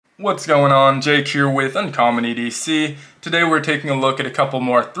What's going on? Jake here with Uncommon EDC. Today we're taking a look at a couple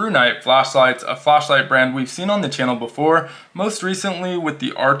more Thrunite flashlights, a flashlight brand we've seen on the channel before, most recently with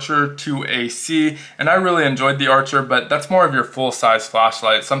the Archer 2AC, and I really enjoyed the Archer, but that's more of your full-size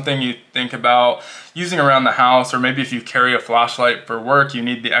flashlight, something you think about using around the house, or maybe if you carry a flashlight for work, you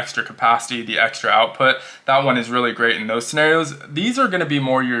need the extra capacity, the extra output. That one is really great in those scenarios. These are going to be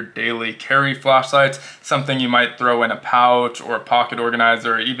more your daily carry flashlights, something you might throw in a pouch or a pocket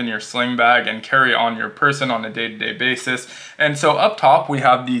organizer, or even your sling bag and carry on your person on a day-to-day basis. And so up top we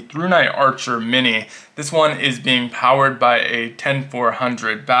have the Thrunite Archer Mini. This one is being powered by a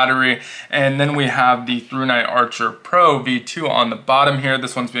 10400 battery, and then we have the Thrunite Archer Pro V2 on the bottom here.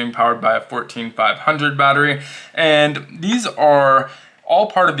 This one's being powered by a 14500 battery, and these are all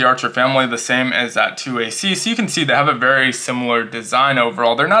part of the Archer family, the same as that 2AC. So you can see they have a very similar design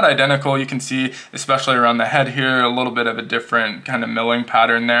overall. They're not identical. You can see, especially around the head here, a little bit of a different kind of milling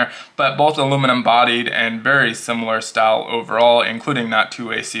pattern there, but both aluminum bodied and very similar style overall, including that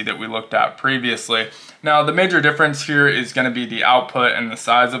 2AC that we looked at previously. Now, the major difference here is going to be the output and the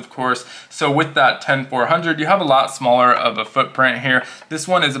size, of course. So with that 10400, you have a lot smaller of a footprint here. This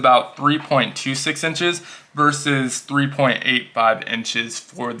one is about 3.26 inches versus 3.85 inches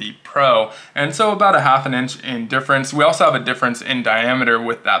for the Pro. And so about a half an inch in difference. We also have a difference in diameter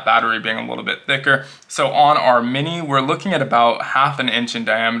with that battery being a little bit thicker. So on our Mini, we're looking at about half an inch in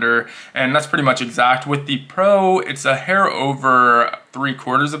diameter, and that's pretty much exact. With the Pro, it's a hair over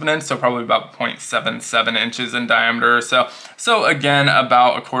 3/4 of an inch, so probably about 0.77 inches in diameter or so. So again,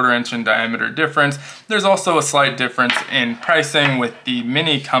 about a 1/4 inch in diameter difference. There's also a slight difference in pricing, with the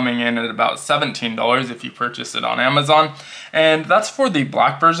Mini coming in at about $17 if you purchase it on Amazon. And that's for the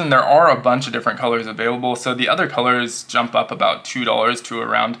black version. There are a bunch of different colors available, so the other colors jump up about $2 to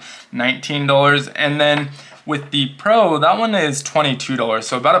around $19. And then with the Pro, that one is $22,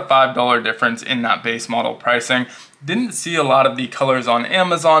 so about a $5 difference in that base model pricing. Didn't see a lot of the colors on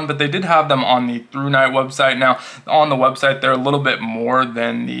Amazon, but they did have them on the Thrunite website. Now, on the website, they're a little bit more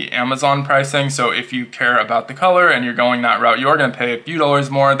than the Amazon pricing, so if you care about the color and you're going that route, you are going to pay a few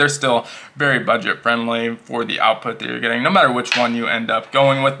dollars more. They're still very budget friendly for the output that you're getting, no matter which one you end up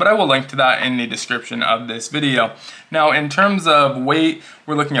going with, but I will link to that in the description of this video. Now, in terms of weight,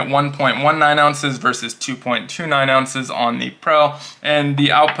 we're looking at 1.19 ounces versus 2.29 ounces on the Pro, and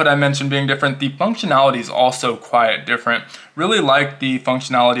the output I mentioned being different, the functionality is also quite different. Really like the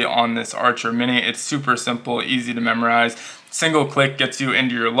functionality on this Archer Mini. It's super simple, easy to memorize. Single click gets you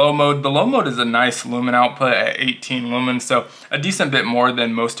into your low mode. The low mode is a nice lumen output at 18 lumens, so a decent bit more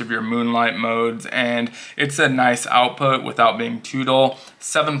than most of your moonlight modes, and it's a nice output without being too dull.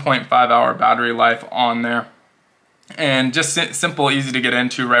 7.5 hour battery life on there. And just simple, easy to get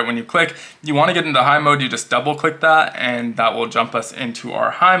into right when you click. You want to get into high mode, you just double click that, and that will jump us into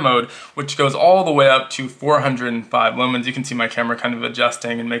our high mode, which goes all the way up to 405 lumens. You can see my camera kind of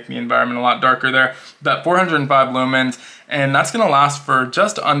adjusting and making the environment a lot darker there. But 405 lumens, and that's going to last for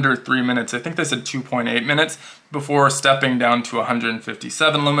just under 3 minutes. I think they said 2.8 minutes before stepping down to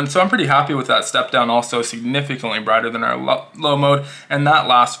 157 lumens. So I'm pretty happy with that step down, also significantly brighter than our low mode, and that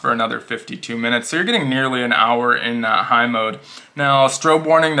lasts for another 52 minutes. So you're getting nearly an hour in that high mode. Now, strobe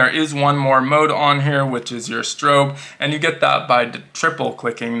warning, there is one more mode on here, which is your strobe, and you get that by triple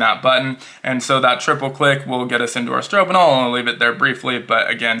clicking that button. And so that triple click will get us into our strobe, and I'll only leave it there briefly, but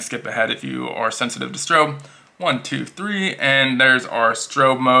again, skip ahead if you are sensitive to strobe. 1, 2, 3, and there's our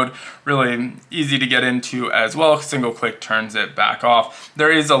strobe mode. Really easy to get into as well. Single click turns it back off. There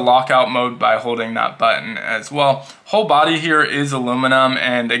is a lockout mode by holding that button as well. Whole body here is aluminum,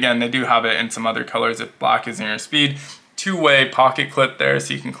 and again, they do have it in some other colors if black is in your speed. Two-way pocket clip there,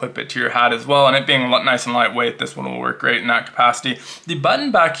 so you can clip it to your hat as well, and it being nice and lightweight, this one will work great in that capacity. The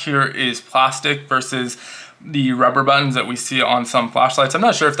button back here is plastic versus the rubber buttons that we see on some flashlights. I'm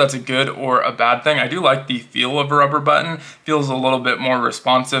not sure if that's a good or a bad thing. I do like the feel of a rubber button. Feels a little bit more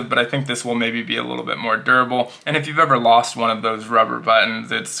responsive, but I think this will maybe be a little bit more durable. And if you've ever lost one of those rubber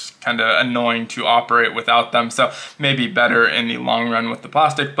buttons, it's kind of annoying to operate without them. So maybe better in the long run with the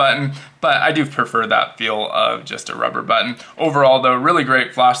plastic button, but I do prefer that feel of just a rubber button. Overall though, really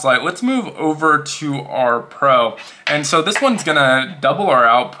great flashlight. Let's move over to our Pro. And so this one's gonna double our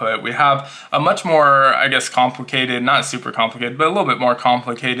output. We have a much more, I guess, complicated, not super complicated, but a little bit more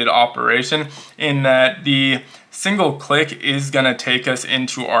complicated operation in that the single click is gonna take us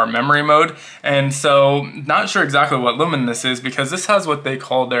into our memory mode. And so not sure exactly what lumen this is because this has what they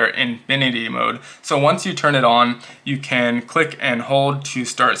call their infinity mode. So once you turn it on, you can click and hold to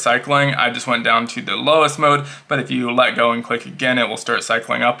start cycling. I just went down to the lowest mode, but if you let go and click again, it will start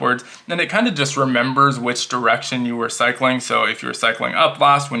cycling upwards. And it kind of just remembers which direction you were cycling. So if you were cycling up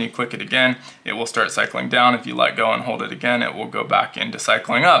last, when you click it again, it will start cycling down. If you let go and hold it again, it will go back into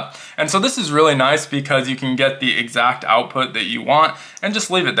cycling up. And so this is really nice because you can get the exact output that you want and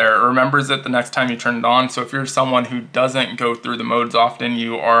just leave it there. It remembers it the next time you turn it on. So if you're someone who doesn't go through the modes often,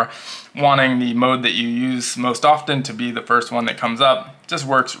 you are wanting the mode that you use most often to be the first one that comes up, it just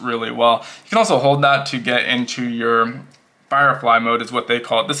works really well. You can also hold that to get into your Firefly mode is what they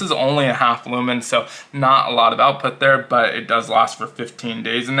call it. This is only a half lumen, so not a lot of output there, but it does last for 15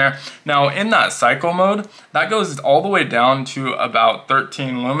 days in there. Now in that cycle mode, that goes all the way down to about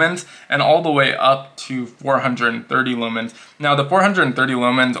 13 lumens and all the way up to 430 lumens. Now the 430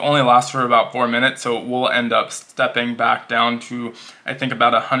 lumens only lasts for about 4 minutes, so it will end up stepping back down to, I think,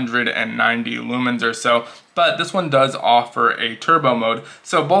 about 190 lumens or so. But this one does offer a turbo mode.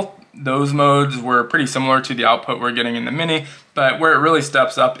 So both those modes were pretty similar to the output we're getting in the Mini, but where it really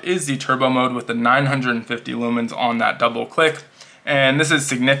steps up is the turbo mode with the 950 lumens on that double click. And this is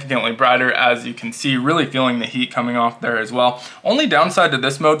significantly brighter, as you can see, really feeling the heat coming off there as well. Only downside to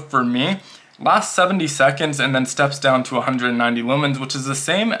this mode for me, lasts 70 seconds and then steps down to 190 lumens, which is the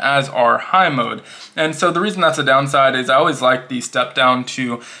same as our high mode. And so the reason that's a downside is I always like the step down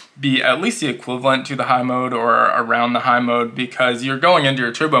to be at least the equivalent to the high mode or around the high mode, because you're going into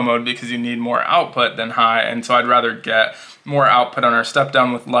your turbo mode because you need more output than high. And so I'd rather get more output on our step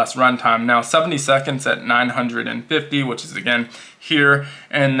down with less runtime. Now 70 seconds at 950, which is again here,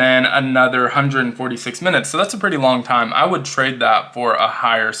 and then another 146 minutes. So that's a pretty long time. I would trade that for a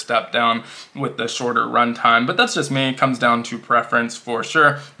higher step down with the shorter runtime, but that's just me. It comes down to preference for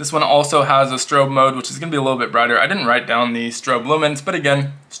sure. This one also has a strobe mode, which is gonna be a little bit brighter. I didn't write down the strobe lumens, but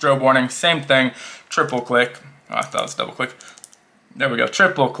again, strobe warning, same thing, triple click. Oh, I thought it was double click. There we go,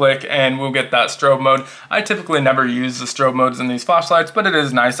 triple click and we'll get that strobe mode. I typically never use the strobe modes in these flashlights, but it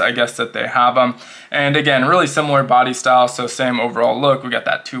is nice, I guess, that they have them. And again, really similar body style, so same overall look. We got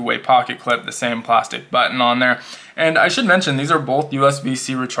that two-way pocket clip, the same plastic button on there. And I should mention, these are both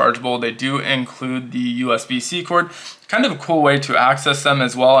USB-C rechargeable. They do include the USB-C cord. Kind of a cool way to access them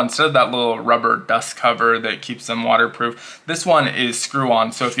as well. Instead of that little rubber dust cover that keeps them waterproof, this one is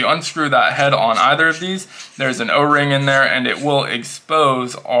screw-on. So if you unscrew that head on either of these, there's an O-ring in there and it will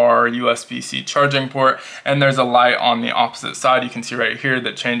expose our USB-C charging port. And there's a light on the opposite side. You can see right here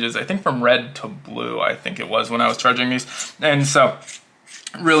that changes, I think, from red to blue, I think it was when I was charging these. And so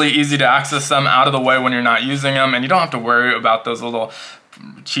really easy to access them out of the way when you're not using them, and you don't have to worry about those little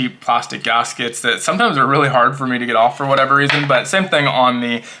cheap plastic gaskets that sometimes are really hard for me to get off for whatever reason. But same thing on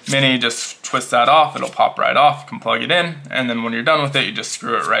the Mini, just twist that off, it'll pop right off, you can plug it in, and then when you're done with it, you just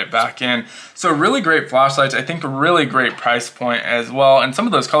screw it right back in. So really great flashlights. I think a really great price point as well, and some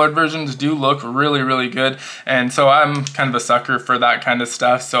of those colored versions do look really, really good, and so I'm kind of a sucker for that kind of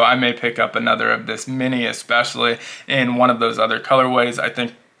stuff, so I may pick up another of this Mini, especially in one of those other colorways. I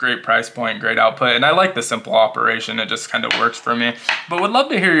think great price point, great output, and I like the simple operation. It just kind of works for me. But would love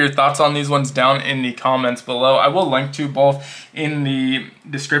to hear your thoughts on these ones down in the comments below. I will link to both in the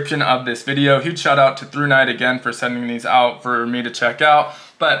description of this video. Huge shout out to Thrunite again for sending these out for me to check out.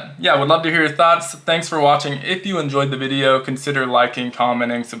 But yeah, would love to hear your thoughts. Thanks for watching. If you enjoyed the video, consider liking,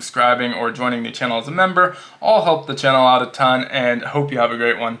 commenting, subscribing, or joining the channel as a member. All help the channel out a ton, and hope you have a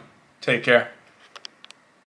great one. Take care.